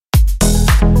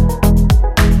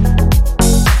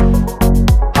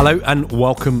Hello and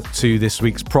welcome to this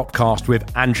week's Propcast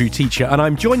with Andrew Teacher, and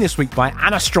I'm joined this week by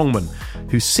Anna Strongman,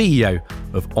 who's CEO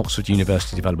of Oxford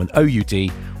University Development,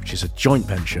 OUD, which is a joint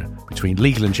venture between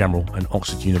Legal & General and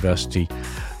Oxford University.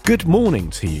 Good morning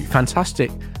to you.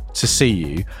 Fantastic to see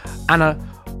you. Anna,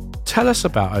 tell us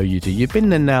about OUD. You've been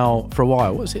there now for a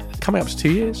while. What is it, coming up to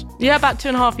 2 years? Yeah, about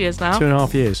 2.5 years now.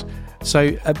 2.5 years.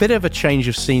 So a bit of a change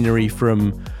of scenery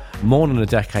from more than a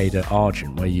decade at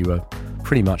Argent, where you were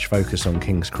pretty much focused on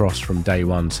King's Cross from day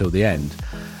one till the end.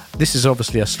 This is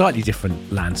obviously a slightly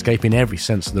different landscape in every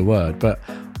sense of the word, but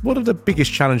what are the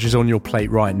biggest challenges on your plate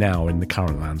right now in the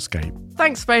current landscape?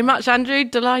 Thanks very much, Andrew.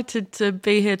 Delighted to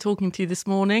be here talking to you this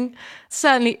morning.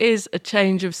 Certainly is a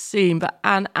change of scene, but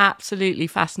an absolutely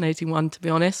fascinating one, to be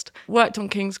honest. Worked on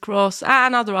King's Cross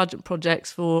and other Argent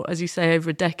projects for, as you say,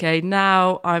 over a decade.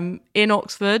 Now I'm in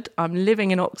Oxford. I'm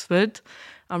living in Oxford.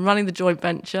 I'm running the joint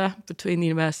venture between the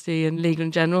university and Legal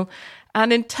 & General.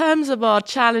 And in terms of our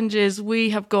challenges, we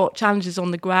have got challenges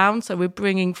on the ground. So we're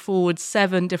bringing forward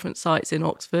 7 different sites in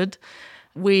Oxford.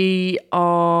 We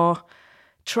are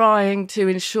trying to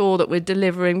ensure that we're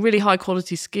delivering really high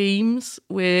quality schemes.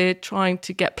 We're trying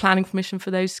to get planning permission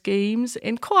for those schemes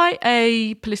in quite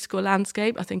a political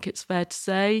landscape, I think it's fair to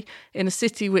say, in a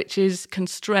city which is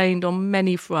constrained on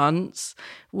many fronts,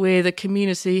 with a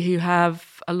community who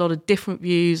have a lot of different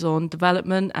views on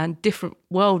development and different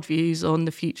worldviews on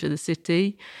the future of the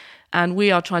city. And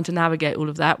we are trying to navigate all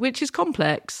of that, which is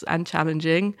complex and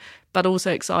challenging, but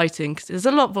also exciting because there's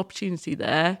a lot of opportunity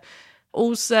there.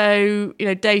 Also,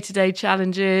 day-to-day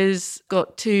challenges,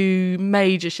 got 2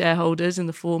 major shareholders in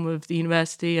the form of the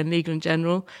university and Legal &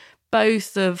 General,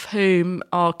 both of whom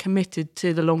are committed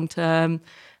to the long term,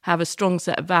 have a strong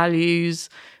set of values,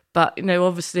 but,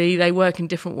 obviously they work in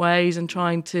different ways and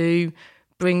trying to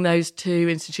bring those 2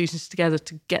 institutions together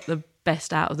to get the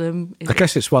best out of them. I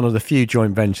guess it's one of the few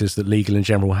joint ventures that Legal &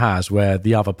 General has where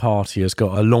the other party has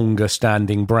got a longer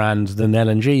standing brand than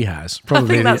L&G has. Probably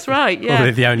I think that's right, yeah.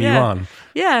 Probably the only one.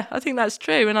 Yeah, I think that's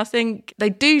true. And I think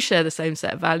they do share the same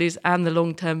set of values and the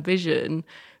long-term vision,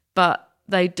 but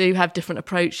they do have different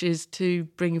approaches to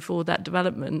bringing forward that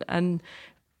development. And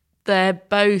they're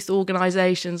both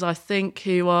organisations, I think,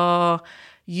 who are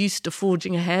used to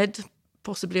forging ahead,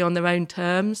 possibly on their own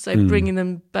terms. So bringing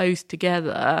them both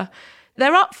together,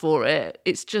 they're up for it.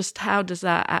 It's just, how does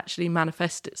that actually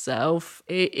manifest itself?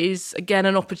 It is, again,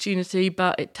 an opportunity,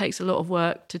 but it takes a lot of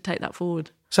work to take that forward.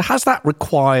 So has that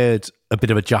required a bit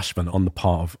of adjustment on the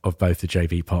part of both the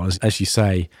JV partners, as you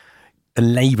say,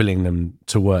 enabling them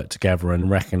to work together and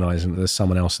recognising that there's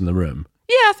someone else in the room?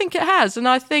 Yeah, I think it has. And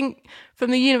I think from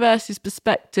the university's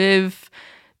perspective,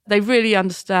 they really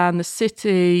understand the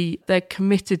city. They're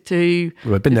committed to...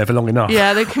 Well, they've been there for long enough.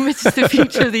 Yeah, they're committed to the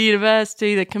future of the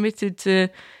university. They're committed to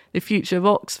the future of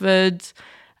Oxford.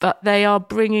 But they are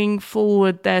bringing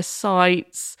forward their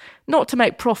sites, not to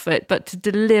make profit, but to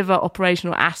deliver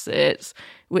operational assets,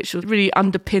 which will really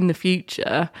underpin the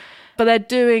future. But they're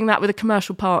doing that with a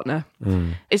commercial partner.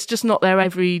 It's just not their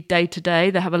every day-to-day.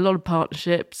 They have a lot of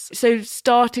partnerships. So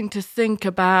starting to think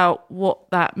about what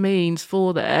that means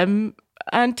for them.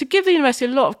 And to give the university a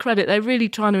lot of credit, they're really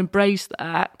trying to embrace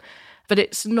that, but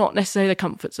it's not necessarily their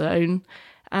comfort zone.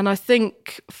 And I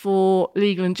think for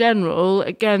Legal & General,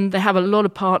 again, they have a lot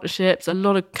of partnerships, a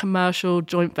lot of commercial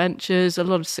joint ventures, a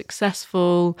lot of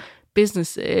successful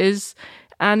businesses.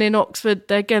 And in Oxford,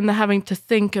 they're having to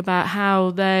think about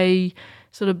how they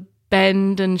sort of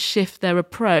bend and shift their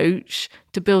approach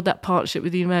to build that partnership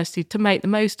with the university to make the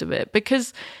most of it,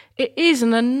 because it is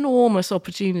an enormous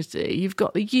opportunity. You've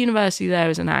got the university there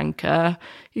as an anchor.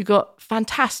 You've got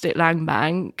fantastic land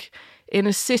bank in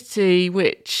a city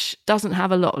which doesn't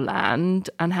have a lot of land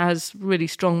and has really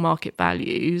strong market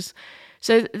values.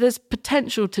 So there's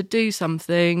potential to do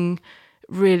something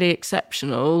really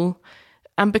exceptional.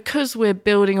 And because we're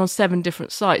building on 7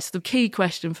 different sites, the key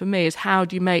question for me is, how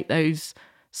do you make those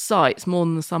sites more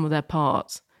than the sum of their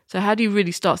parts? So how do you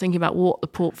really start thinking about what the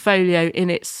portfolio in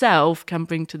itself can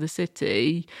bring to the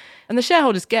city? And the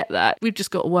shareholders get that. We've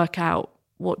just got to work out,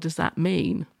 what does that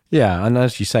mean? Yeah, and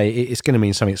as you say, it's going to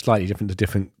mean something slightly different to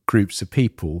different groups of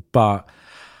people. But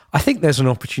I think there's an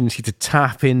opportunity to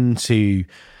tap into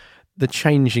the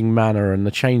changing manner and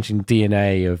the changing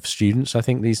DNA of students, I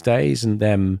think, these days, and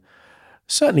them,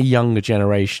 certainly younger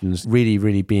generations, really,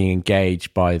 really being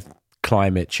engaged by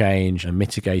climate change and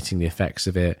mitigating the effects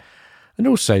of it. And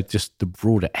also just the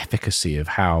broader efficacy of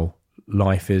how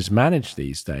life is managed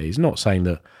these days. Not saying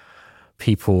that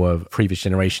people of previous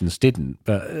generations didn't.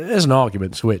 But there's an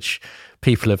argument to which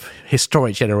people of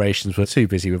historic generations were too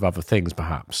busy with other things,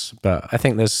 perhaps. But I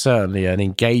think there's certainly an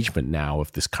engagement now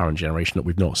of this current generation that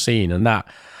we've not seen. And that,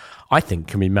 I think,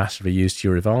 can be massively used to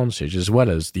your advantage, as well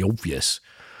as the obvious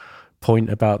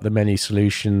point about the many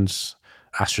solutions,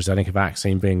 AstraZeneca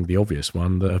vaccine being the obvious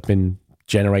one, that have been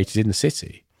generated in the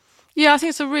city. Yeah, I think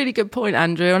it's a really good point,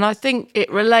 Andrew. And I think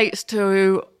it relates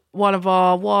to one of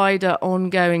our wider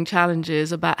ongoing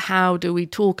challenges about how do we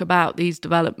talk about these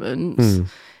developments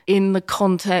in the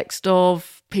context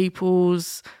of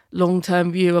people's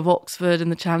long-term view of Oxford and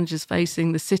the challenges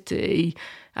facing the city.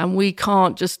 And we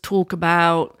can't just talk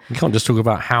about... You can't just talk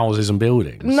about houses and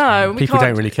buildings. No. People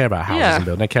don't really care about houses and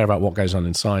buildings. They care about what goes on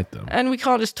inside them. And we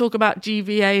can't just talk about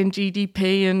GVA and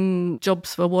GDP and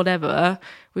jobs for whatever.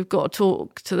 We've got to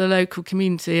talk to the local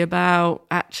community about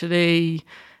actually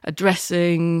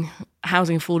addressing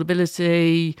housing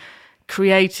affordability,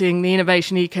 creating the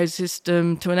innovation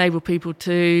ecosystem to enable people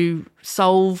to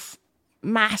solve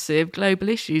massive global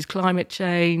issues, climate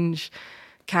change,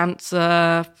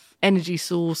 cancer, energy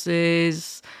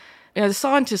sources. You know, the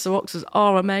scientists of Oxford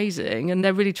are amazing and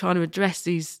they're really trying to address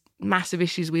these massive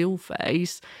issues we all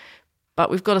face. But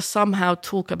we've got to somehow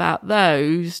talk about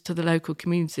those to the local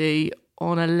community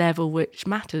on a level which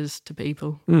matters to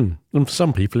people. And for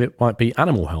some people, it might be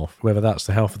animal health, whether that's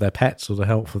the health of their pets or the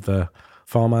health of their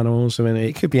farm animals. I mean,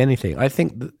 it could be anything. I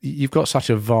think that you've got such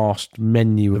a vast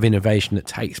menu of innovation that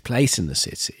takes place in the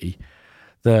city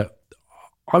that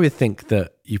I would think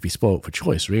that you'd be spoilt for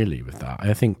choice, really, with that.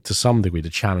 I think to some degree the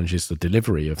challenge is the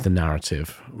delivery of the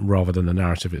narrative rather than the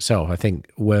narrative itself. I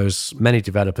think whereas many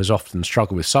developers often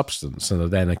struggle with substance and are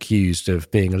then accused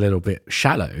of being a little bit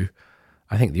shallow,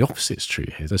 I think the opposite's true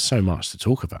here. There's so much to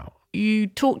talk about. You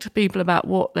talk to people about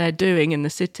what they're doing in the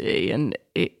city and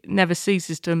it never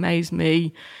ceases to amaze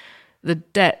me the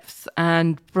depth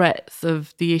and breadth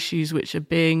of the issues which are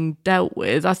being dealt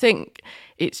with. I think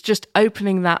it's just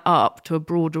opening that up to a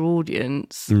broader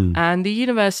audience. And the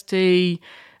university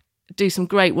do some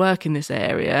great work in this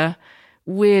area.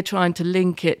 We're trying to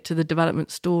link it to the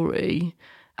development story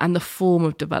and the form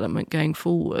of development going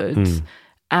forward.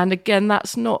 And again,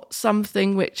 that's not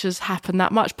something which has happened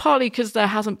that much, partly because there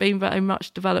hasn't been very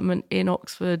much development in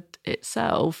Oxford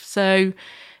itself. So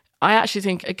I actually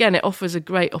think, again, it offers a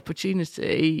great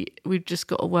opportunity. We've just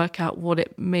got to work out what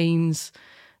it means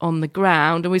on the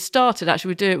ground. And we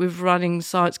do it with running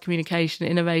science communication,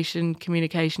 innovation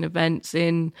communication events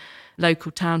in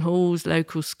local town halls,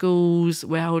 local schools.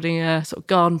 We're holding a sort of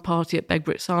garden party at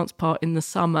Begbroke Science Park in the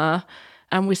summer.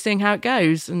 And we're seeing how it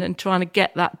goes and then trying to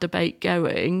get that debate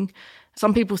going.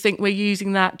 Some people think we're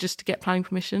using that just to get planning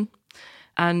permission.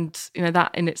 And, you know,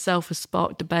 that in itself has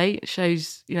sparked debate. It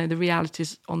shows, you know, the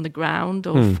realities on the ground.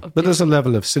 But there's a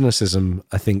level of cynicism,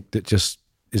 I think, that just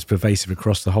is pervasive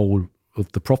across the whole of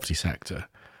the property sector,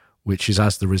 which is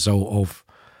as the result of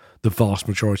the vast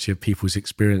majority of people's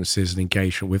experiences and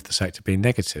engagement with the sector being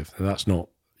negative. And that's not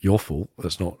your fault.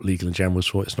 That's not Legal and General's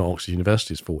fault. It's not Oxford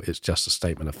University's fault. It's just a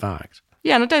statement of fact.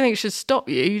 Yeah, and I don't think it should stop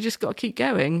you. You just got to keep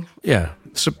going. Yeah.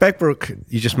 So Begbroke,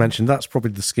 you just mentioned, that's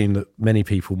probably the scheme that many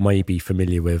people may be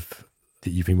familiar with that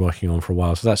you've been working on for a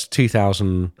while. So that's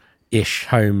 2,000-ish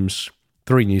homes,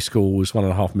 3 new schools,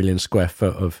 1.5 million square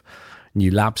foot of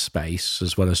new lab space,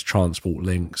 as well as transport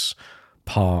links,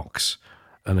 parks,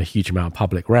 and a huge amount of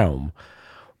public realm.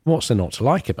 What's there not to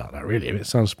like about that, really? It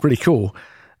sounds pretty cool.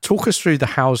 Talk us through the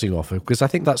housing offer, because I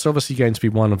think that's obviously going to be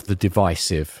one of the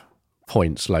divisive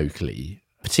points locally,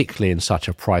 particularly in such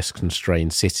a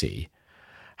price-constrained city.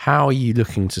 How are you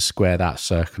looking to square that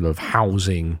circle of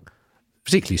housing,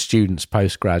 particularly students,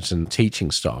 postgrads and teaching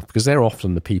staff? Because they're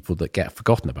often the people that get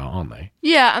forgotten about, aren't they?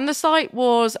 Yeah, and the site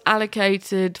was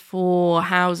allocated for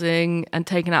housing and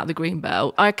taken out of the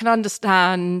Greenbelt. I can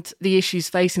understand the issues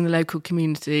facing the local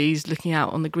communities, looking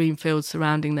out on the green fields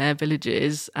surrounding their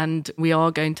villages, and we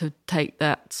are going to take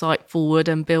that site forward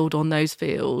and build on those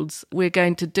fields. We're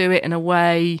going to do it in a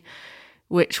way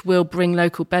which will bring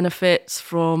local benefits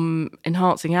from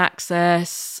enhancing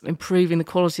access, improving the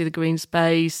quality of the green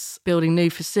space, building new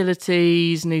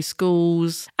facilities, new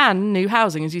schools, and new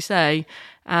housing, as you say.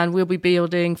 And we'll be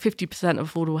building 50%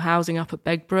 of affordable housing up at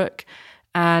Begbroke,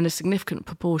 and a significant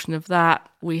proportion of that,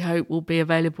 we hope, will be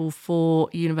available for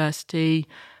university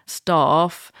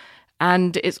staff.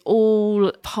 And it's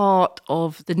all part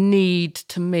of the need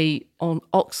to meet on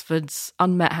Oxford's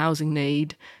unmet housing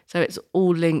need. So it's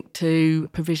all linked to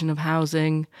provision of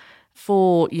housing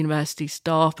for university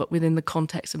staff, but within the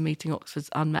context of meeting Oxford's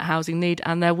unmet housing need.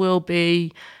 And there will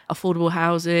be affordable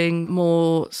housing,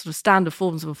 more sort of standard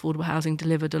forms of affordable housing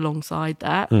delivered alongside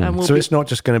that. And so it's not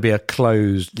just going to be a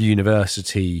closed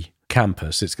university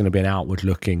campus, it's going to be an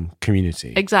outward-looking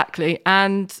community. Exactly.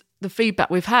 And the feedback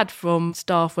we've had from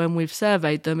staff when we've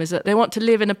surveyed them is that they want to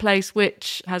live in a place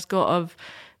which has got a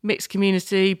mixed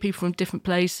community, people from different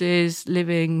places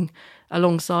living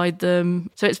alongside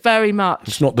them. So it's very much...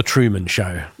 It's not the Truman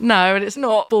Show. No, and it's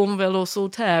not Bourneville or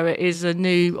Saltaire. It is a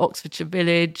new Oxfordshire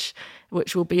village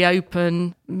which will be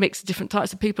open, mix of different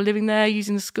types of people living there,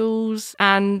 using the schools,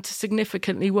 and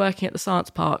significantly working at the Science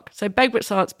Park. So Begbroke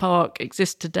Science Park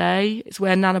exists today. It's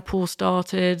where Nana Poor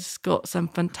started. It's got some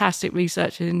fantastic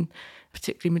research in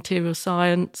particularly material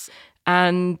science.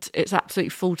 And it's absolutely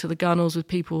full to the gunnels with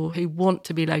people who want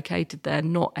to be located there,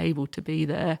 not able to be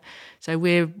there. So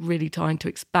we're really trying to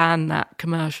expand that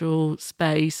commercial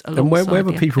space alongside. And where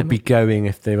would people be going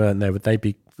if they weren't there? Would they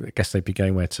be, I guess they'd be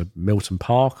going where, to Milton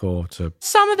Park or to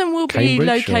Some of them will Cambridge, be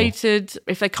located,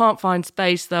 if they can't find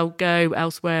space, they'll go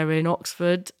elsewhere in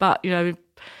Oxford. But,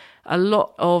 a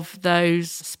lot of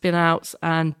those spin-outs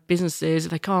and businesses,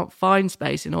 if they can't find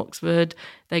space in Oxford,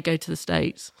 they go to the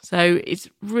States. So it's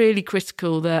really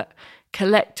critical that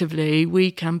collectively we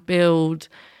can build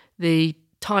the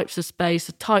types of space,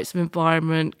 the types of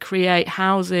environment, create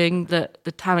housing that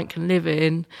the talent can live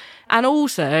in, and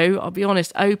also, I'll be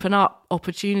honest, open up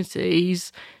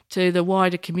opportunities to the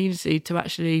wider community to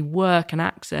actually work and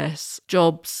access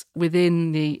jobs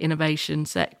within the innovation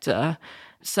sector,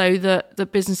 so that the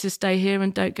businesses stay here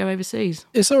and don't go overseas.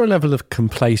 Is there a level of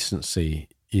complacency,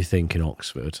 you think, in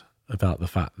Oxford about the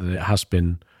fact that it has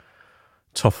been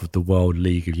top of the world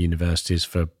league of universities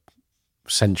for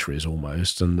centuries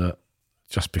almost, and that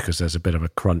just because there's a bit of a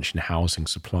crunch in housing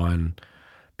supply and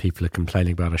people are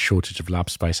complaining about a shortage of lab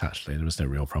space, actually there was no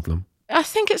real problem? I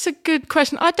think it's a good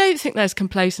question. I don't think there's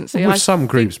complacency. With some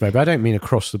groups, maybe. I don't mean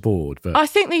across the board. But I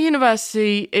think the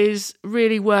university is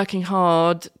really working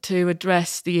hard to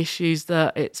address the issues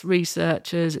that its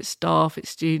researchers, its staff, its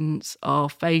students are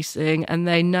facing, and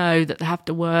they know that they have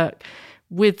to work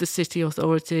with the city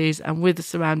authorities and with the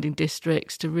surrounding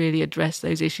districts to really address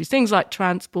those issues. Things like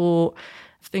transport,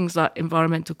 things like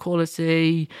environmental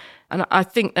quality. And I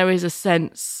think there is a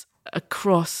sense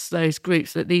across those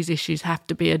groups that these issues have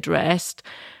to be addressed.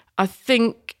 I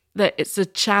think that it's a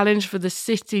challenge for the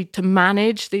city to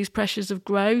manage these pressures of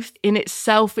growth. In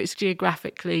itself, it's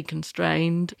geographically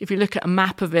constrained. If you look at a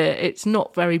map of it, it's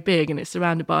not very big and it's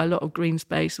surrounded by a lot of green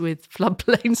space with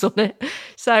floodplains on it.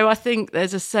 So I think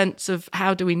there's a sense of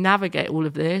how do we navigate all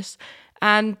of this?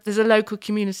 And there's a local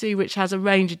community which has a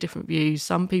range of different views.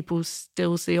 Some people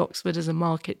still see Oxford as a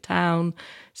market town,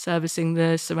 servicing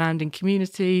the surrounding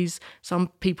communities. Some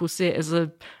people see it as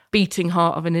a beating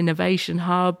heart of an innovation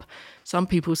hub. Some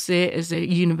people see it as a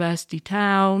university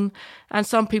town. And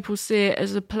some people see it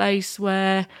as a place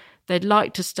where they'd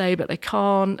like to stay, but they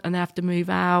can't, and they have to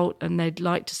move out, and they'd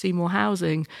like to see more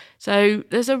housing. So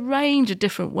there's a range of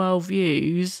different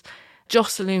worldviews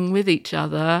jostling with each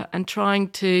other and trying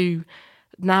to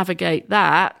navigate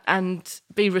that and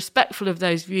be respectful of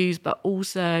those views, but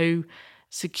also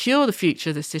secure the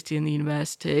future of the city and the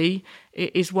university.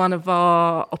 It is one of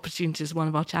our opportunities, one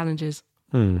of our challenges.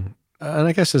 And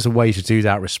I guess there's a way to do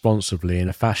that responsibly in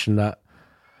a fashion that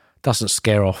doesn't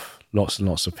scare off lots and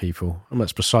lots of people. And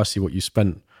that's precisely what you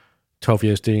spent 12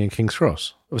 years doing in King's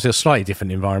Cross. Obviously a slightly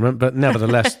different environment, but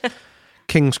nevertheless,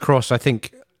 King's Cross, I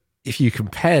think, if you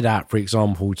compare that, for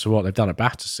example, to what they've done at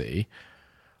Battersea,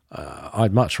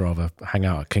 I'd much rather hang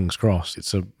out at King's Cross.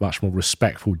 It's a much more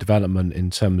respectful development in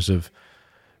terms of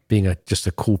being just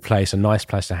a cool place, a nice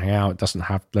place to hang out. It doesn't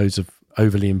have loads of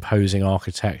overly imposing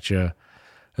architecture.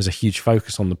 There's a huge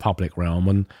focus on the public realm.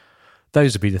 And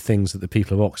those would be the things that the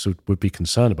people of Oxford would be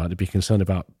concerned about. They'd be concerned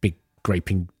about big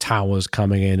gaping towers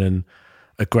coming in and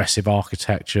aggressive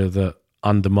architecture that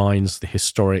undermines the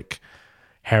historic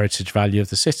heritage value of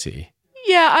the city.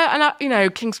 Yeah,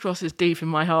 King's Cross is deep in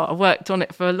my heart. I worked on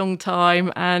it for a long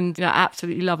time and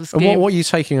absolutely love the scheme. And what are you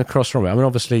taking across from it? I mean,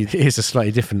 obviously, it is a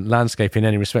slightly different landscape in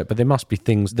any respect, but there must be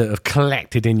things that have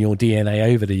collected in your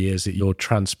DNA over the years that you're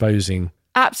transposing.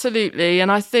 Absolutely.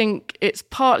 And I think it's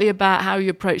partly about how you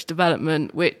approach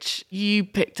development, which you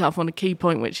picked up on a key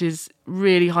point, which is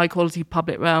really high quality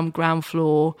public realm, ground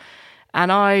floor.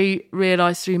 And I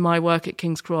realised through my work at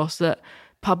King's Cross that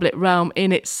public realm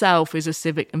in itself is a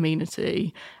civic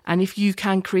amenity, and if you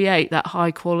can create that high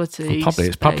quality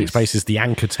public space is the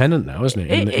anchor tenant now, isn't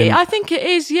it? I think it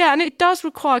is, yeah, and it does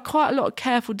require quite a lot of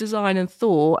careful design and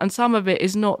thought, and some of it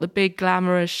is not the big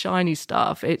glamorous shiny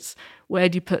stuff. It's Where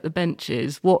do you put the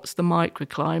benches? What's the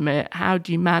microclimate? How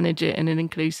do you manage it in an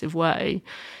inclusive way?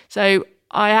 So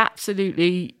I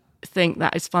absolutely think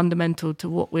that is fundamental to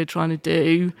what we're trying to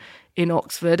do in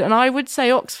Oxford. And I would say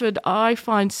Oxford I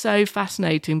find so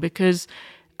fascinating because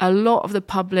a lot of the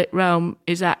public realm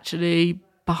is actually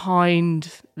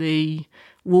behind the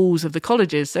walls of the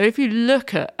colleges. So if you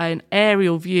look at an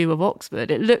aerial view of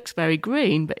Oxford, it looks very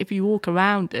green, but if you walk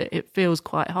around it, it feels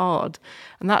quite hard.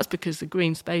 And that's because the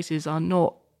green spaces are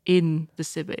not in the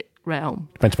civic realm.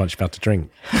 Depends how much you've had to drink.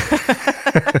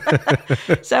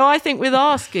 So I think with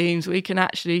our schemes, we can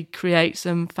actually create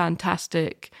some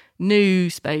fantastic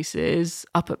new spaces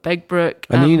up at Begbrook.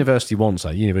 And the university wants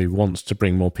that. The university wants to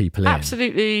bring more people in.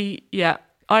 Absolutely, yeah.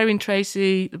 Irene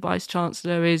Tracy, the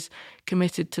Vice-Chancellor, is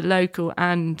committed to local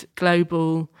and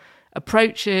global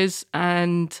approaches,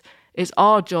 and it's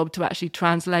our job to actually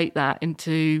translate that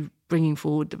into bringing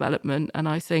forward development. And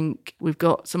I think we've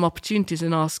got some opportunities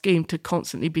in our scheme to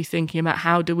constantly be thinking about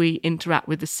how do we interact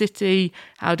with the city,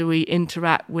 how do we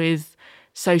interact with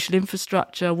social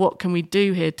infrastructure, what can we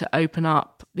do here to open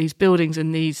up these buildings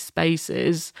and these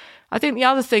spaces. I think the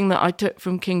other thing that I took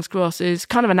from King's Cross is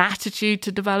kind of an attitude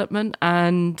to development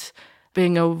and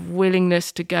being a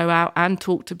willingness to go out and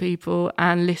talk to people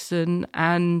and listen.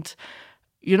 And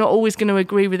you're not always going to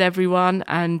agree with everyone,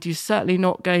 and you're certainly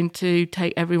not going to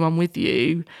take everyone with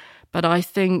you. But I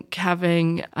think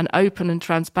having an open and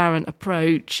transparent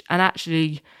approach and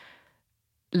actually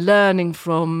learning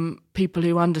from people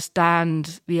who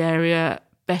understand the area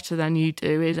better than you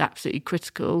do is absolutely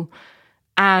critical.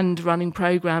 And running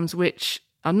programmes which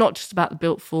are not just about the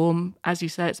built form, as you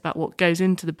say, it's about what goes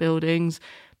into the buildings,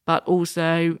 but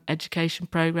also education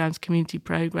programmes, community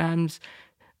programmes,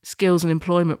 skills and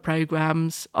employment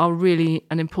programmes are really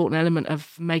an important element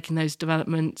of making those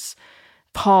developments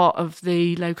part of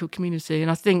the local community.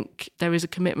 And I think there is a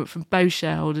commitment from both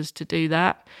shareholders to do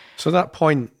that. So that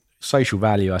point, social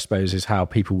value, I suppose, is how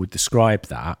people would describe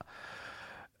that.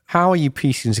 How are you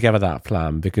piecing together that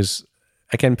plan? Because,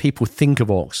 again, people think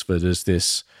of Oxford as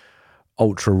this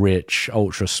ultra-rich,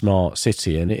 ultra-smart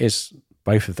city, and it is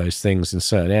both of those things in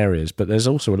certain areas, but there's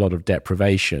also a lot of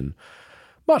deprivation,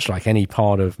 much like any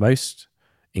part of most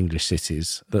English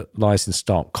cities, that lies in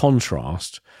stark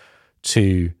contrast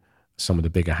to some of the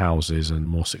bigger houses and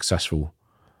more successful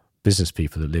business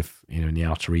people that live, in the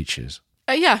outer reaches.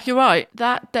 Yeah, you're right.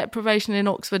 That deprivation in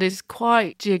Oxford is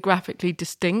quite geographically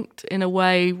distinct in a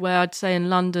way where I'd say in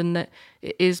London that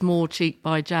it is more cheek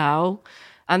by jowl.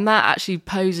 And that actually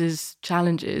poses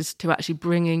challenges to actually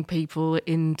bringing people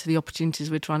into the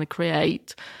opportunities we're trying to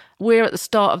create. We're at the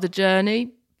start of the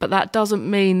journey, but that doesn't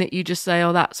mean that you just say,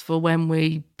 oh, that's for when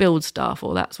we build stuff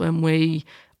or that's when we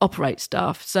operate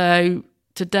stuff. So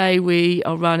today we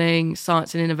are running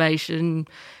science and innovation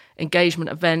engagement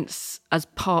events as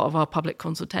part of our public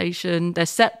consultation. They're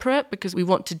separate because we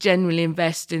want to genuinely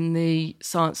invest in the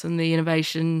science and the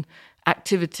innovation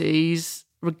activities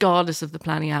regardless of the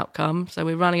planning outcome. So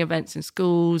we're running events in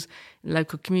schools, in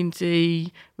local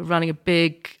community. We're running a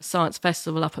big science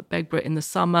festival up at Begbrook in the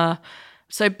summer.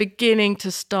 So beginning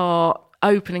to start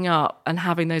opening up and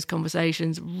having those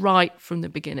conversations right from the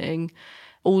beginning.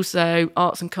 Also,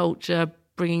 arts and culture,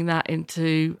 bringing that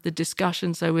into the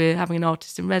discussion. So we're having an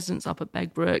artist in residence up at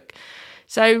Begbrook.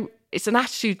 So it's an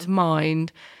attitude to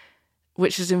mind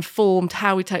which has informed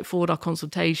how we take forward our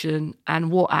consultation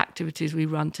and what activities we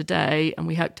run today. And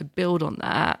we hope to build on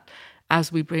that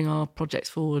as we bring our projects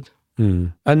forward.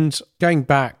 And going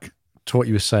back to what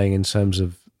you were saying in terms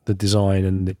of the design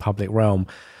and the public realm,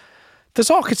 does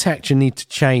architecture need to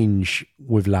change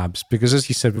with labs? Because as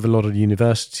you said, with a lot of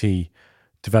university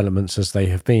developments as they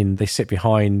have been, they sit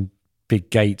behind big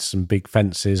gates and big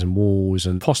fences and walls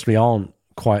and possibly aren't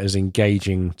quite as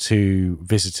engaging to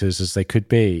visitors as they could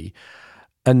be.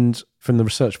 And from the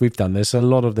research we've done, there's a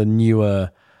lot of the newer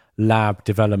lab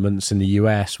developments in the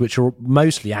US, which are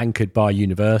mostly anchored by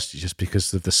universities just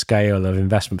because of the scale of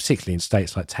investment, particularly in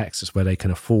states like Texas, where they can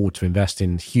afford to invest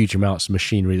in huge amounts of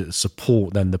machinery that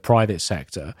support then the private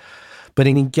sector. But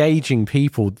in engaging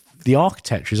people, the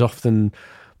architecture is often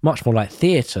much more like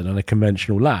theatre than a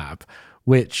conventional lab,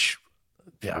 which,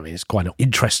 it's quite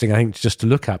interesting, I think, just to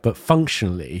look at. But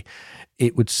functionally,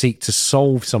 it would seek to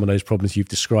solve some of those problems you've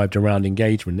described around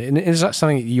engagement. And is that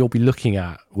something that you'll be looking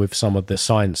at with some of the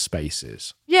science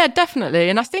spaces? Yeah, definitely.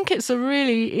 And I think it's a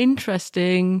really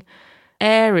interesting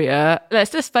area.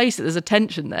 Let's just face it, there's a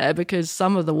tension there because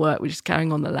some of the work which is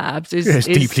carrying on the labs is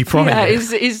deeply private. Yeah,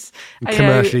 is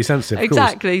commercially sensitive.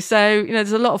 Exactly. So,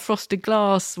 there's a lot of frosted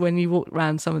glass when you walk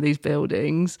around some of these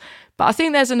buildings. But I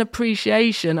think there's an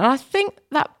appreciation. And I think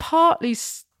that partly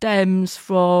stems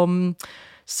from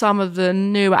some of the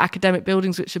newer academic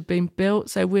buildings which have been built.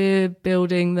 So we're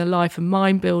building the Life and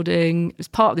Mind building as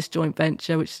part of this joint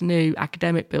venture, which is a new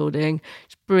academic building,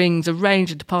 which brings a range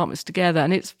of departments together.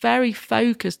 And it's very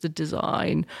focused, the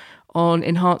design, on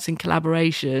enhancing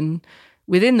collaboration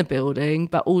within the building,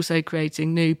 but also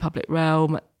creating new public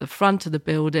realm at the front of the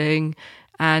building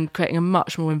and creating a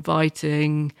much more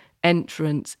inviting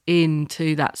entrance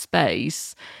into that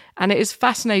space. And it is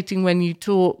fascinating when you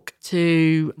talk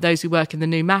to those who work in the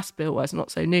new maths building, well, it's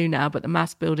not so new now, but the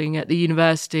maths building at the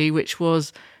university, which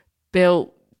was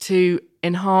built to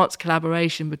enhance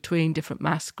collaboration between different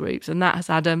maths groups. And that has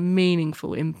had a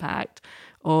meaningful impact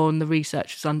on the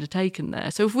research that's undertaken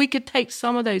there. So if we could take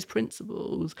some of those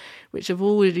principles, which have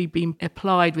already been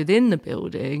applied within the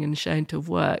building and shown to have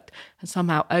worked, and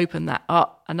somehow open that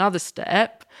up another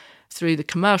step through the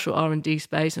commercial R&D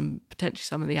space and potentially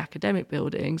some of the academic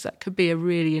buildings, that could be a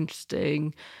really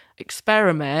interesting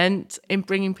experiment in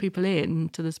bringing people in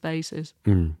to the spaces.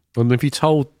 Well, have you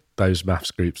told those maths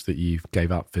groups that you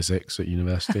gave up physics at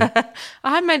university? I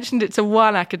had mentioned it to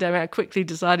one academic. I quickly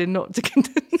decided not to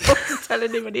tell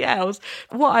anybody else.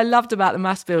 What I loved about the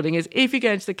maths building is if you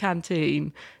go into the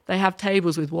canteen, they have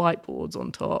tables with whiteboards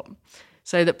on top,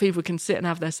 so that people can sit and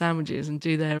have their sandwiches and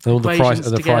do their equations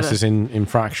together. The prices in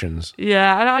fractions.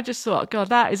 Yeah, and I just thought, God,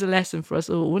 that is a lesson for us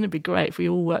all. Wouldn't it be great if we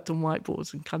all worked on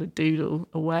whiteboards and kind of doodle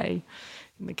away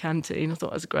in the canteen? I thought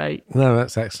it was great. No,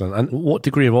 that's excellent. And what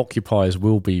degree of occupiers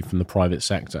will be from the private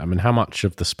sector? I mean, how much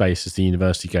of the space is the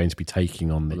university going to be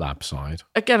taking on the lab side?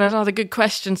 Again, another good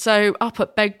question. So up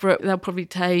at Begbroke, they'll probably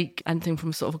take anything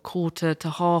from sort of a quarter to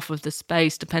half of the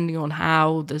space, depending on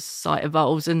how the site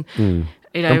evolves. And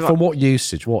and for what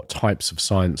usage, what types of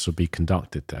science will be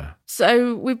conducted there?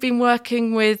 So we've been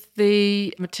working with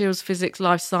the Materials Physics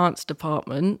Life Science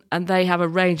Department, and they have a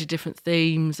range of different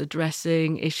themes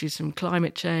addressing issues from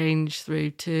climate change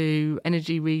through to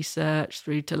energy research,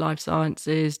 through to life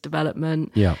sciences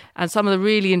development. Yeah. And some of the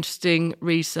really interesting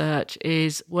research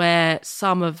is where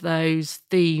some of those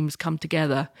themes come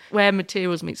together, where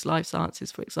materials meets life sciences,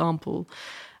 for example.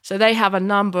 So they have a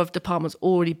number of departments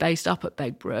already based up at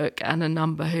Begbroke and a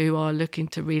number who are looking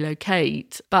to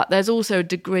relocate. But there's also a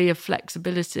degree of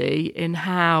flexibility in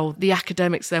how the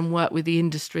academics then work with the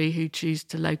industry who choose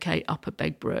to locate up at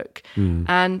Begbroke.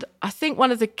 And I think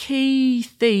one of the key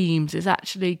themes is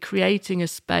actually creating a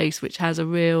space which has a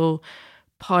real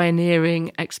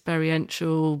pioneering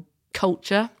experiential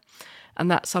culture. And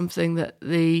that's something that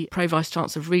the Pro-Vice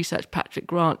Chancellor of Research, Patrick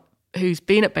Grant, who's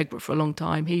been at Begbroke for a long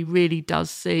time, he really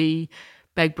does see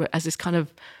Begbroke as this kind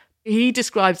of, he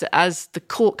describes it as the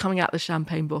cork coming out of the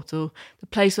champagne bottle, the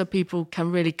place where people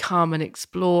can really come and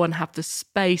explore and have the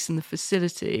space and the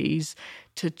facilities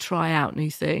to try out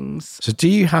new things. So do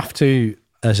you have to,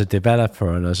 as a developer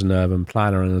and as an urban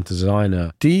planner and a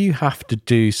designer, do you have to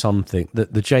do something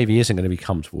that the JV isn't going to be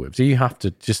comfortable with? Do you have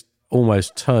to just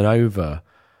almost turn over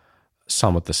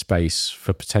some of the space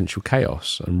for potential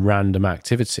chaos and random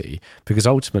activity? Because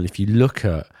ultimately, if you look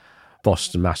at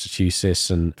Boston, Massachusetts,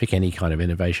 and pick any kind of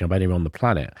innovation of anywhere on the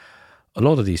planet, a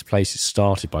lot of these places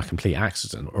started by complete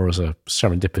accident or as a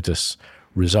serendipitous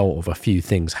result of a few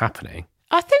things happening.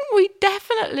 I think we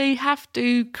definitely have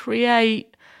to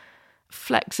create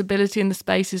flexibility in the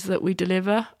spaces that we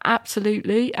deliver,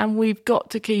 absolutely. And we've got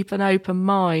to keep an open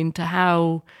mind to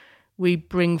how we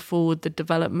bring forward the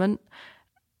development.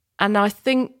 And I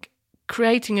think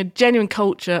creating a genuine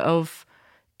culture of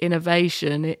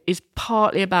innovation is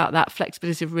partly about that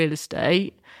flexibility of real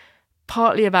estate,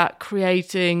 partly about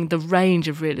creating the range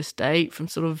of real estate from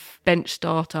sort of bench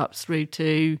startups through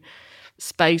to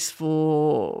space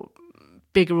for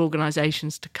bigger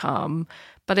organisations to come.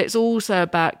 But it's also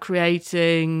about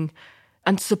creating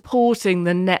and supporting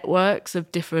the networks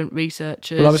of different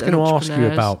researchers. Well, I was going to ask you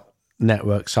about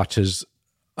networks such as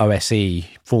OSE,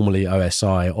 formerly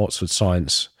OSI, Oxford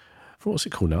Science. What's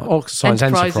it called now? Oxford Science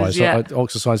Enterprise, yeah.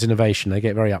 Oxford Science Innovation. They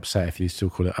get very upset if you still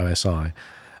call it OSI.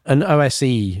 And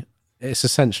OSE, it's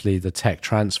essentially the tech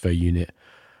transfer unit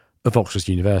of Oxford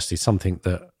University, something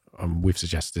that we've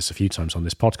suggested this a few times on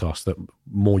this podcast, that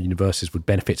more universities would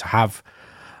benefit to have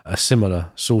a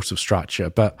similar sort of structure.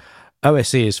 But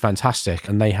OSE is fantastic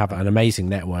and they have an amazing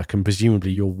network, and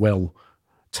presumably you're well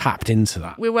tapped into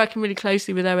that. We're working really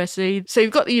closely with OSE. So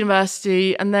you've got the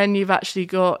university, and then you've actually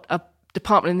got a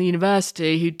department in the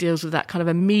university who deals with that kind of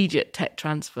immediate tech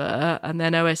transfer, and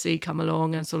then OSE come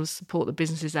along and sort of support the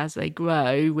businesses as they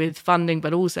grow with funding,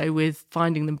 but also with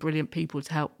finding them brilliant people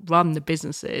to help run the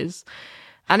businesses.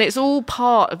 And it's all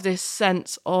part of this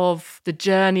sense of the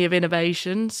journey of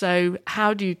innovation. So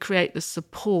how do you create the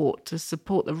support to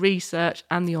support the research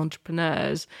and the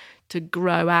entrepreneurs to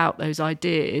grow out those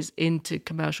ideas into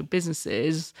commercial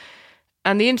businesses?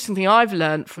 And the interesting thing I've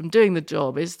learned from doing the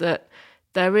job is that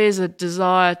there is a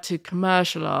desire to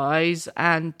commercialise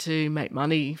and to make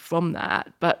money from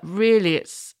that. But really,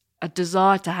 it's a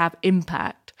desire to have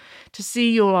impact, to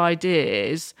see your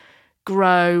ideas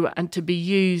grow and to be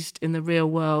used in the real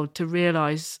world to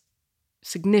realise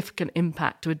significant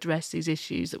impact to address these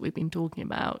issues that we've been talking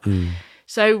about.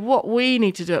 So what we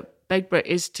need to do at Begbrick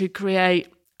is to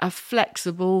create a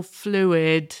flexible,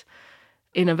 fluid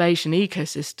innovation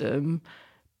ecosystem,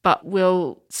 but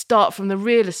we'll start from the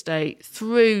real estate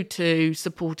through to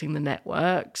supporting the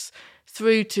networks,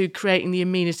 through to creating the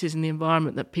amenities in the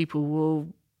environment that people will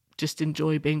just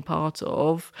enjoy being part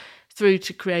of, through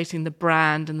to creating the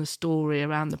brand and the story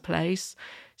around the place.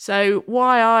 So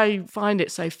why I find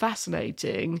it so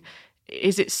fascinating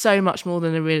is it's so much more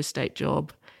than a real estate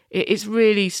job. It's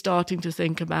really starting to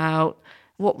think about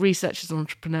what researchers and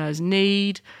entrepreneurs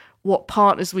need, what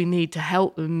partners we need to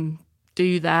help them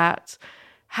do that,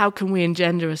 how can we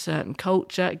engender a certain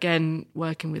culture, again,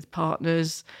 working with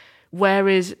partners, where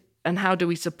is and how do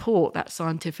we support that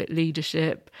scientific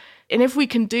leadership? And if we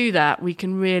can do that, we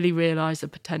can really realise the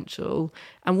potential.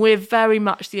 And we're very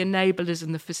much the enablers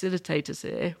and the facilitators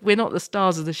here. We're not the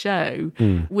stars of the show.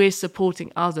 We're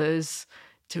supporting others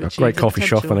to achieve a great the coffee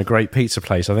potential. shop and a great pizza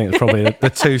place. I think it's probably the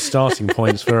two starting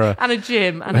points for a... And a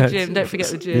gym. Don't forget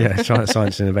the gym. Yeah,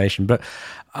 science and innovation. But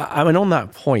I mean, on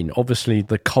that point, obviously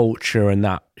the culture and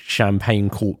that champagne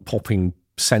cork popping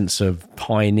sense of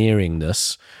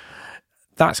pioneeringness,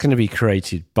 that's going to be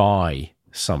created by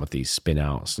some of these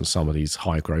spin-outs and some of these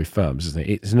high-growth firms, isn't it?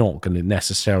 It's not going to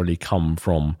necessarily come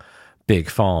from Big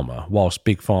Pharma, whilst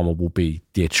Big Pharma will be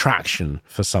the attraction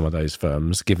for some of those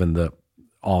firms, given that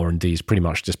R&D has pretty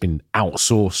much just been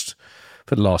outsourced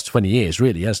for the last 20 years,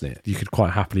 really, hasn't it? You could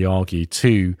quite happily argue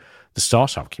to the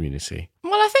startup community.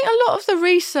 Well, I think a lot of the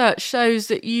research shows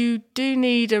that you do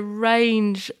need a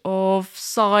range of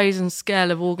size and scale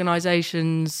of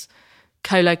organisations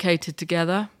co-located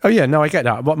together. Oh, yeah, no, I get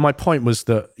that. But my point was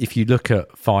that if you look at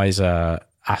Pfizer,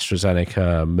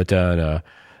 AstraZeneca, Moderna,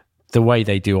 the way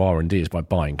they do R&D is by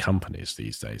buying companies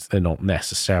these days. They're not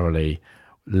necessarily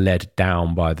led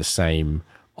down by the same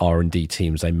R&D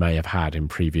teams they may have had in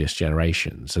previous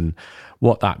generations. And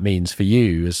what that means for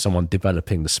you as someone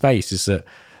developing the space is that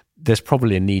there's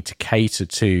probably a need to cater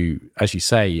to, as you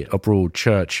say, a broad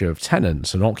church of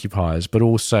tenants and occupiers, but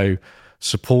also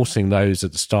supporting those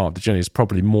at the start of the journey is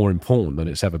probably more important than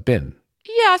it's ever been.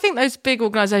 Yeah, I think those big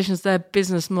organisations, their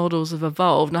business models have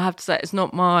evolved. And I have to say, it's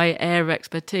not my area of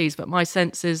expertise, but my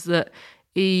sense is that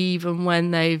even when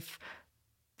they've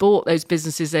bought those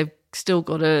businesses, they've still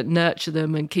got to nurture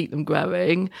them and keep them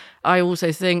growing. I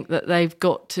also think that they've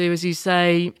got to, as you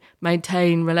say,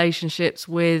 maintain relationships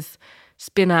with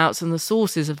spin-outs and the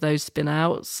sources of those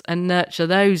spin-outs and nurture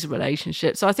those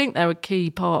relationships. So I think they're a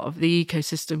key part of the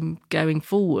ecosystem going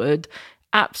forward.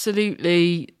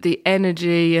 Absolutely, the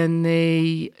energy and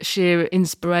the sheer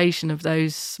inspiration of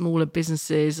those smaller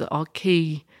businesses are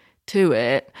key to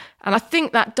it. And I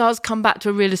think that does come back to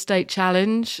a real estate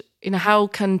challenge. You know, how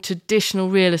can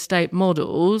traditional real estate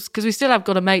models, because we still have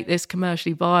got to make this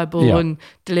commercially viable and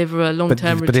deliver a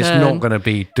long-term return. But it's not going to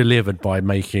be delivered by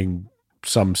making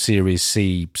some Series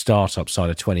C startup sign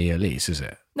a 20-year lease, is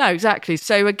it? No, exactly.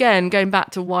 So again, going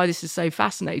back to why this is so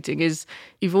fascinating is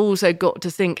you've also got to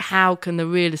think, how can the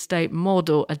real estate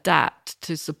model adapt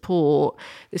to support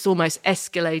this almost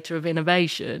escalator of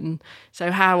innovation?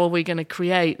 So how are we going to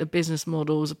create the business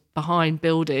models behind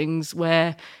buildings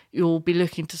where you'll be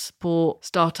looking to support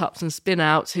startups and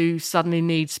spin-outs who suddenly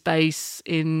need space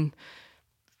in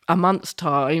a month's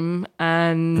time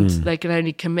and they can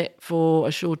only commit for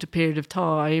a shorter period of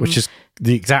time. Which is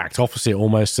the exact opposite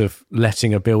almost of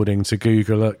letting a building to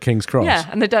Google at King's Cross. Yeah,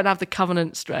 and they don't have the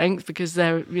covenant strength because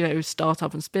they're, you know,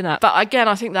 startup and spin out. But again,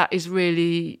 I think that is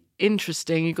really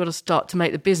interesting. You've got to start to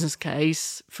make the business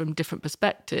case from different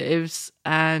perspectives,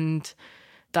 and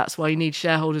that's why you need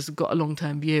shareholders who've got a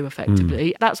long-term view,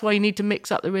 effectively. That's why you need to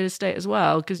mix up the real estate as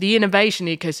well, because the innovation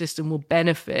ecosystem will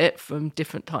benefit from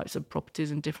different types of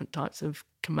properties and different types of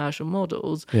commercial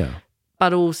models. Yeah.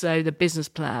 But also the business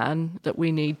plan that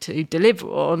we need to deliver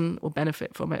on will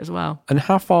benefit from it as well. And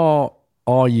how far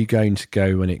are you going to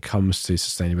go when it comes to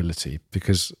sustainability?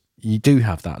 Because you do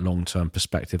have that long-term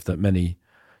perspective that many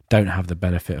don't have the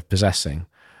benefit of possessing.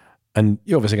 And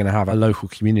you're obviously going to have a local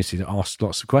community that asks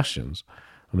lots of questions.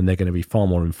 I mean, they're going to be far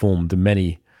more informed than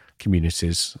many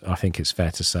communities, I think it's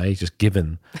fair to say, just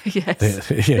given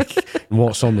Yes.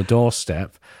 what's on the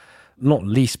doorstep, not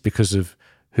least because of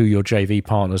who your JV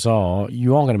partners are,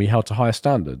 you are going to be held to higher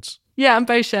standards. Yeah, and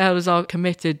both shareholders are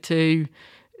committed to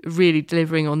really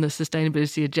delivering on the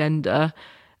sustainability agenda.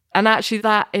 And actually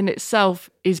that in itself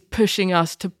is pushing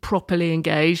us to properly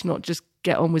engage, not just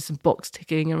get on with some box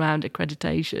ticking around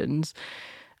accreditations.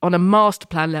 On a master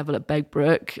plan level at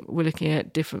Begbrook, we're looking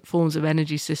at different forms of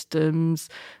energy systems,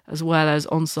 as well as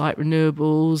on-site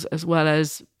renewables, as well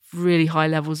as really high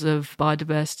levels of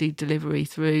biodiversity delivery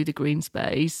through the green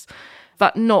space,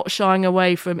 but not shying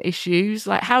away from issues.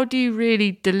 Like, how do you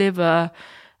really deliver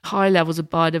high levels of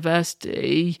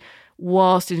biodiversity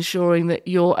whilst ensuring that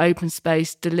your open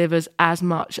space delivers as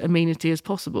much amenity as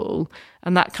possible?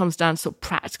 And that comes down to sort of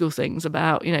practical things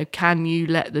about, can you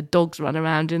let the dogs run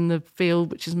around in the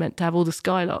field which is meant to have all the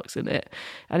skylarks in it?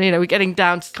 And, we're getting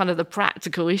down to kind of the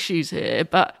practical issues here,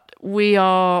 but we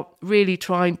are really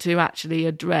trying to actually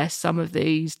address some of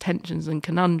these tensions and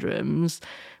conundrums.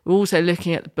 We're also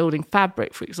looking at the building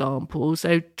fabric, for example,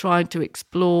 so trying to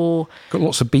explore... Got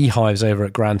lots of beehives over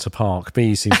at Granta Park.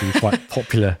 Bees seem to be quite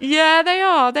popular. Yeah, they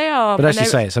are. But as you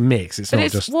say, it's a mix. It's not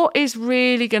just... What is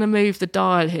really going to move the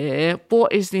dial here?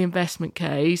 What is the investment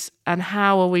case? And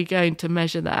how are we going to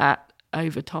measure that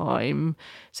over time?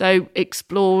 So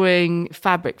exploring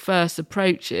fabric first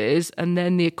approaches, and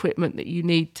then the equipment that you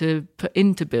need to put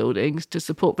into buildings to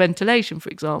support ventilation, for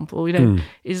example.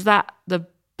 Is that the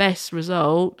best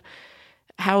result?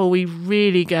 How are we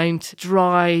really going to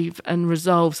drive and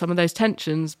resolve some of those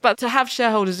tensions? But to have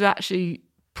shareholders who actually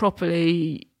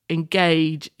properly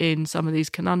engage in some of these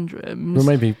conundrums. Well,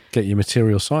 maybe get your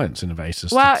material science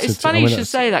innovators. Well, it's funny you should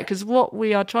say that, because what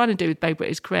we are trying to do with Begbrook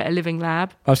is create a living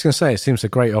lab. I was going to say, it seems a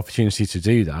great opportunity to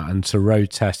do that and to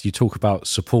road test. You talk about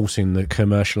supporting the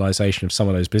commercialisation of some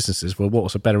of those businesses. Well,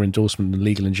 what's a better endorsement than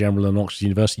Legal & General and Oxford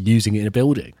University using it in a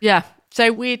building? Yeah.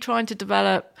 So we're trying to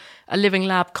develop a living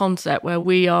lab concept where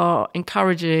we are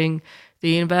encouraging the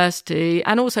university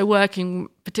and also working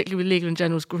particularly with Legal &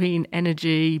 General's green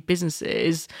energy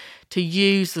businesses to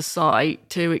use the site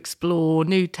to explore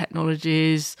new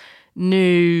technologies,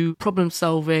 new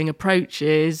problem-solving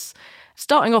approaches,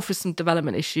 starting off with some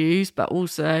development issues, but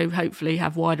also hopefully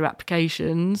have wider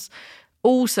applications.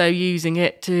 Also using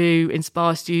it to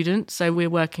inspire students. So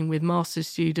we're working with master's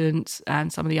students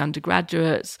and some of the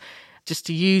undergraduates just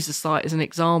to use the site as an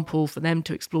example for them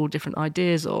to explore different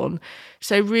ideas on.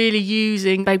 So really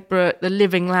using Begbrook, the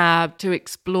Living Lab, to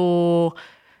explore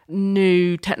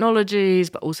new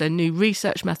technologies, but also new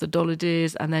research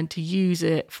methodologies, and then to use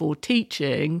it for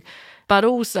teaching. But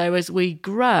also as we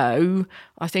grow,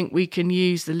 I think we can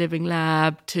use the Living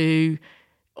Lab to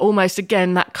almost,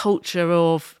 again, that culture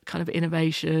of kind of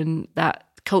innovation, that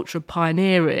culture of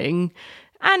pioneering,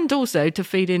 and also to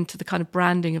feed into the kind of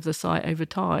branding of the site over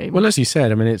time. Well, as you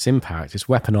said, I mean, it's impact, it's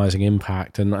weaponising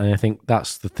impact. And I think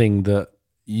that's the thing that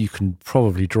you can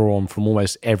probably draw on from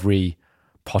almost every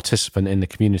participant in the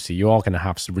community. You are going to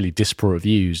have some really disparate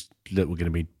views that were going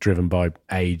to be driven by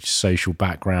age, social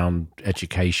background,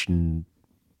 education,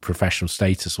 professional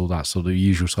status, all that sort of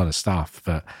usual kind of stuff.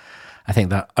 But I think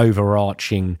that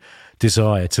overarching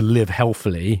desire to live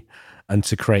healthily and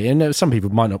to create, and some people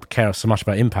might not care so much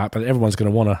about impact, but everyone's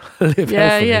going to want to live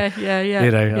healthily. Yeah.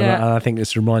 And I think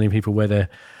it's reminding people where their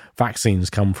vaccines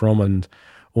come from and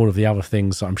all of the other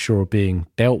things that I'm sure are being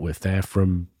dealt with there,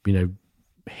 from,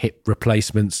 hip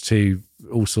replacements to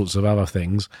all sorts of other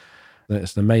things.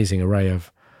 It's an amazing array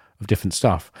of different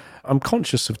stuff. I'm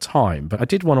conscious of time, but I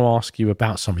did want to ask you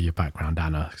about some of your background,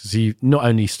 Anna, because you not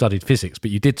only studied physics, but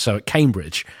you did so at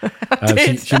Cambridge.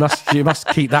 So you must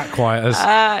keep that quiet as...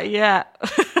 Yeah.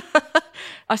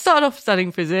 I started off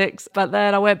studying physics, but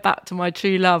then I went back to my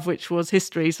true love, which was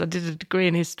history. So I did a degree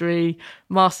in history,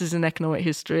 master's in economic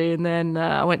history, and then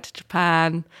I went to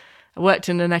Japan. I worked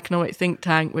in an economic think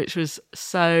tank, which was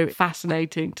so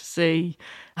fascinating to see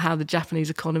how the Japanese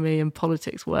economy and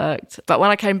politics worked. But when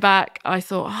I came back, I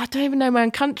thought, I don't even know my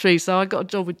own country. So I got a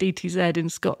job with DTZ in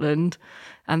Scotland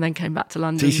and then came back to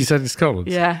London. DTZ in Scotland?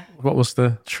 Yeah. What was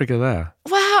the trigger there?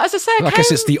 Well, as I say, I guess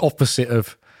it's the opposite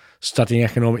of studying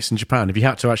economics in Japan. If you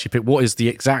had to actually pick what is the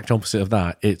exact opposite of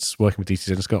that, it's working with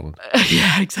DTZ in Scotland.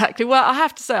 Yeah, exactly. Well, I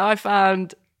have to say I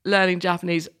found learning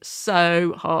Japanese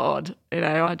so hard.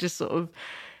 I just sort of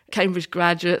Cambridge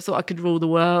graduate, thought I could rule the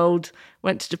world,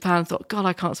 went to Japan, thought, God,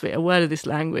 I can't speak a word of this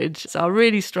language. So I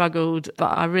really struggled,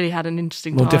 but I really had an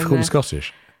interesting time. More difficult there. than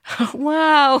Scottish?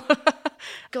 Wow.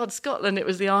 God, Scotland, it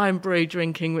was the iron brew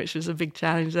drinking, which was a big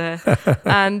challenge there.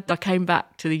 And I came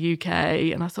back to the UK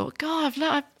and I thought, God,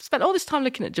 I've spent all this time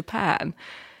looking at Japan.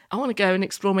 I want to go and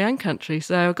explore my own country.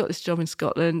 So I got this job in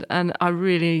Scotland and I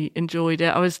really enjoyed it.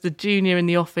 I was the junior in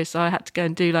the office. So I had to go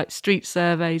and do like street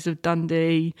surveys of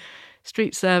Dundee,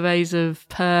 street surveys of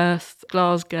Perth,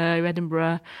 Glasgow,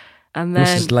 Edinburgh. And then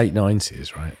this is late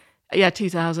 90s, right? Yeah,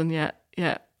 2000, yeah.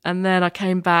 And then I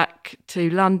came back to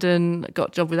London, got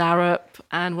a job with Arup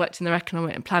and worked in their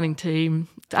economic and planning team.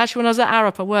 Actually, when I was at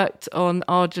Arup, I worked on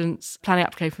Argent's planning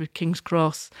application for King's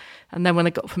Cross. And then when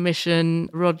I got permission,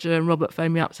 Roger and Robert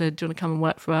phoned me up and said, do you want to come and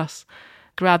work for us?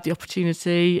 Grabbed the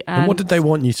opportunity. And what did they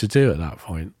want you to do at that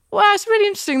point? Well, it's really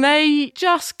interesting. They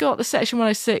just got the Section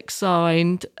 106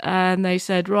 signed and they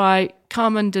said, right,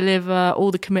 come and deliver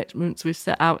all the commitments we've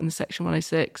set out in the Section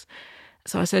 106.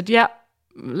 So I said, yeah.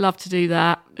 Love to do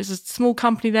that. It was a small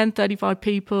company then, 35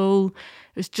 people.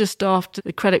 It was just after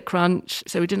the credit crunch,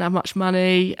 so we didn't have much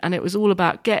money, and it was all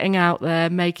about getting out there,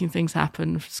 making things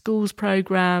happen. Schools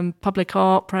program, public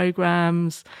art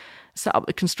programs, set up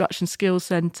the construction skills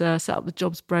centre, set up the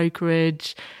jobs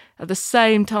brokerage. At the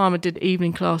same time, I did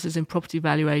evening classes in property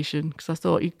valuation because I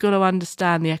thought you've got to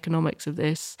understand the economics of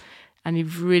this and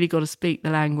you've really got to speak the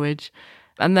language.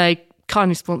 And they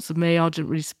kindly sponsored me. Argent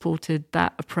really supported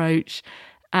that approach.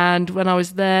 And when I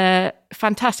was there,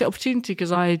 fantastic opportunity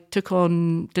because I took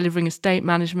on delivering estate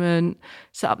management,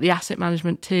 set up the asset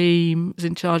management team, was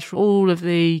in charge for all of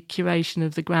the curation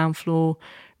of the ground floor,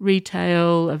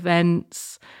 retail,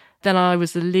 events. Then I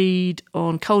was the lead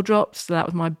on Cold Drops, so that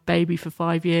was my baby for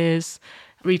 5 years,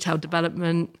 retail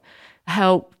development,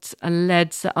 helped and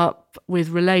led set up with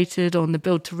Related on the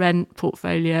build-to-rent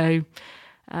portfolio.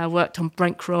 Worked on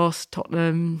Brent Cross,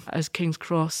 Tottenham as King's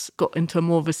Cross, got into a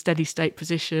more of a steady state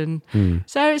position.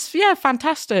 So it's,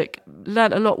 fantastic.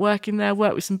 Learned a lot working there,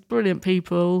 worked with some brilliant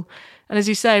people. And as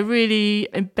you say, really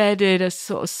embedded a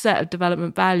sort of set of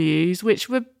development values, which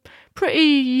were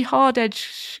pretty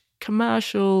hard-edged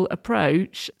commercial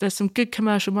approach. There's some good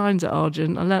commercial minds at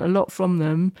Argent. I learned a lot from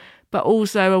them, but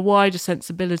also a wider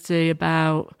sensibility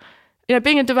about...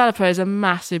 being a developer is a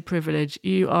massive privilege.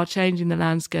 You are changing the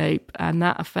landscape and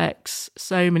that affects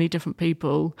so many different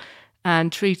people,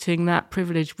 and treating that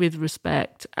privilege with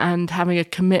respect and having a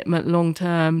commitment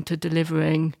long-term to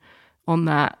delivering on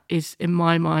that is, in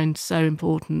my mind, so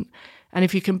important. And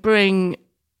if you can bring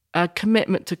a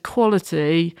commitment to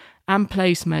quality and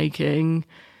placemaking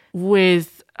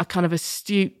with a kind of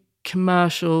astute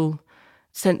commercial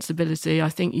sensibility, I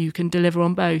think you can deliver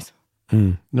on both.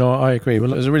 No, I agree.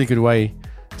 Well, it was a really good way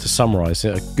to summarise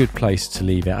it, a good place to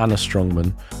leave it. Anna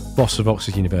Strongman, boss of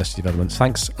Oxford University Developments,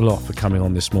 thanks a lot for coming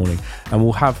on this morning. And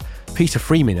we'll have Peter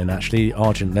Freeman in, actually,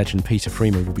 Argent legend Peter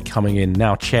Freeman will be coming in,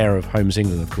 now chair of Homes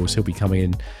England, of course. He'll be coming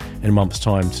in a month's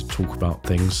time to talk about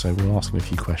things. So we'll ask him a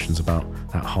few questions about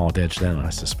that hard edge then, I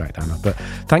suspect, Anna. But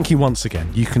thank you once again.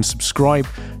 You can subscribe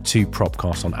to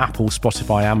Propcast on Apple,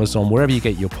 Spotify, Amazon, wherever you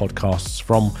get your podcasts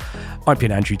from. I've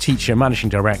been Andrew Teacher, Managing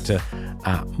Director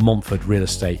at Montford Real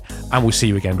Estate, and we'll see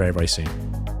you again very, very soon.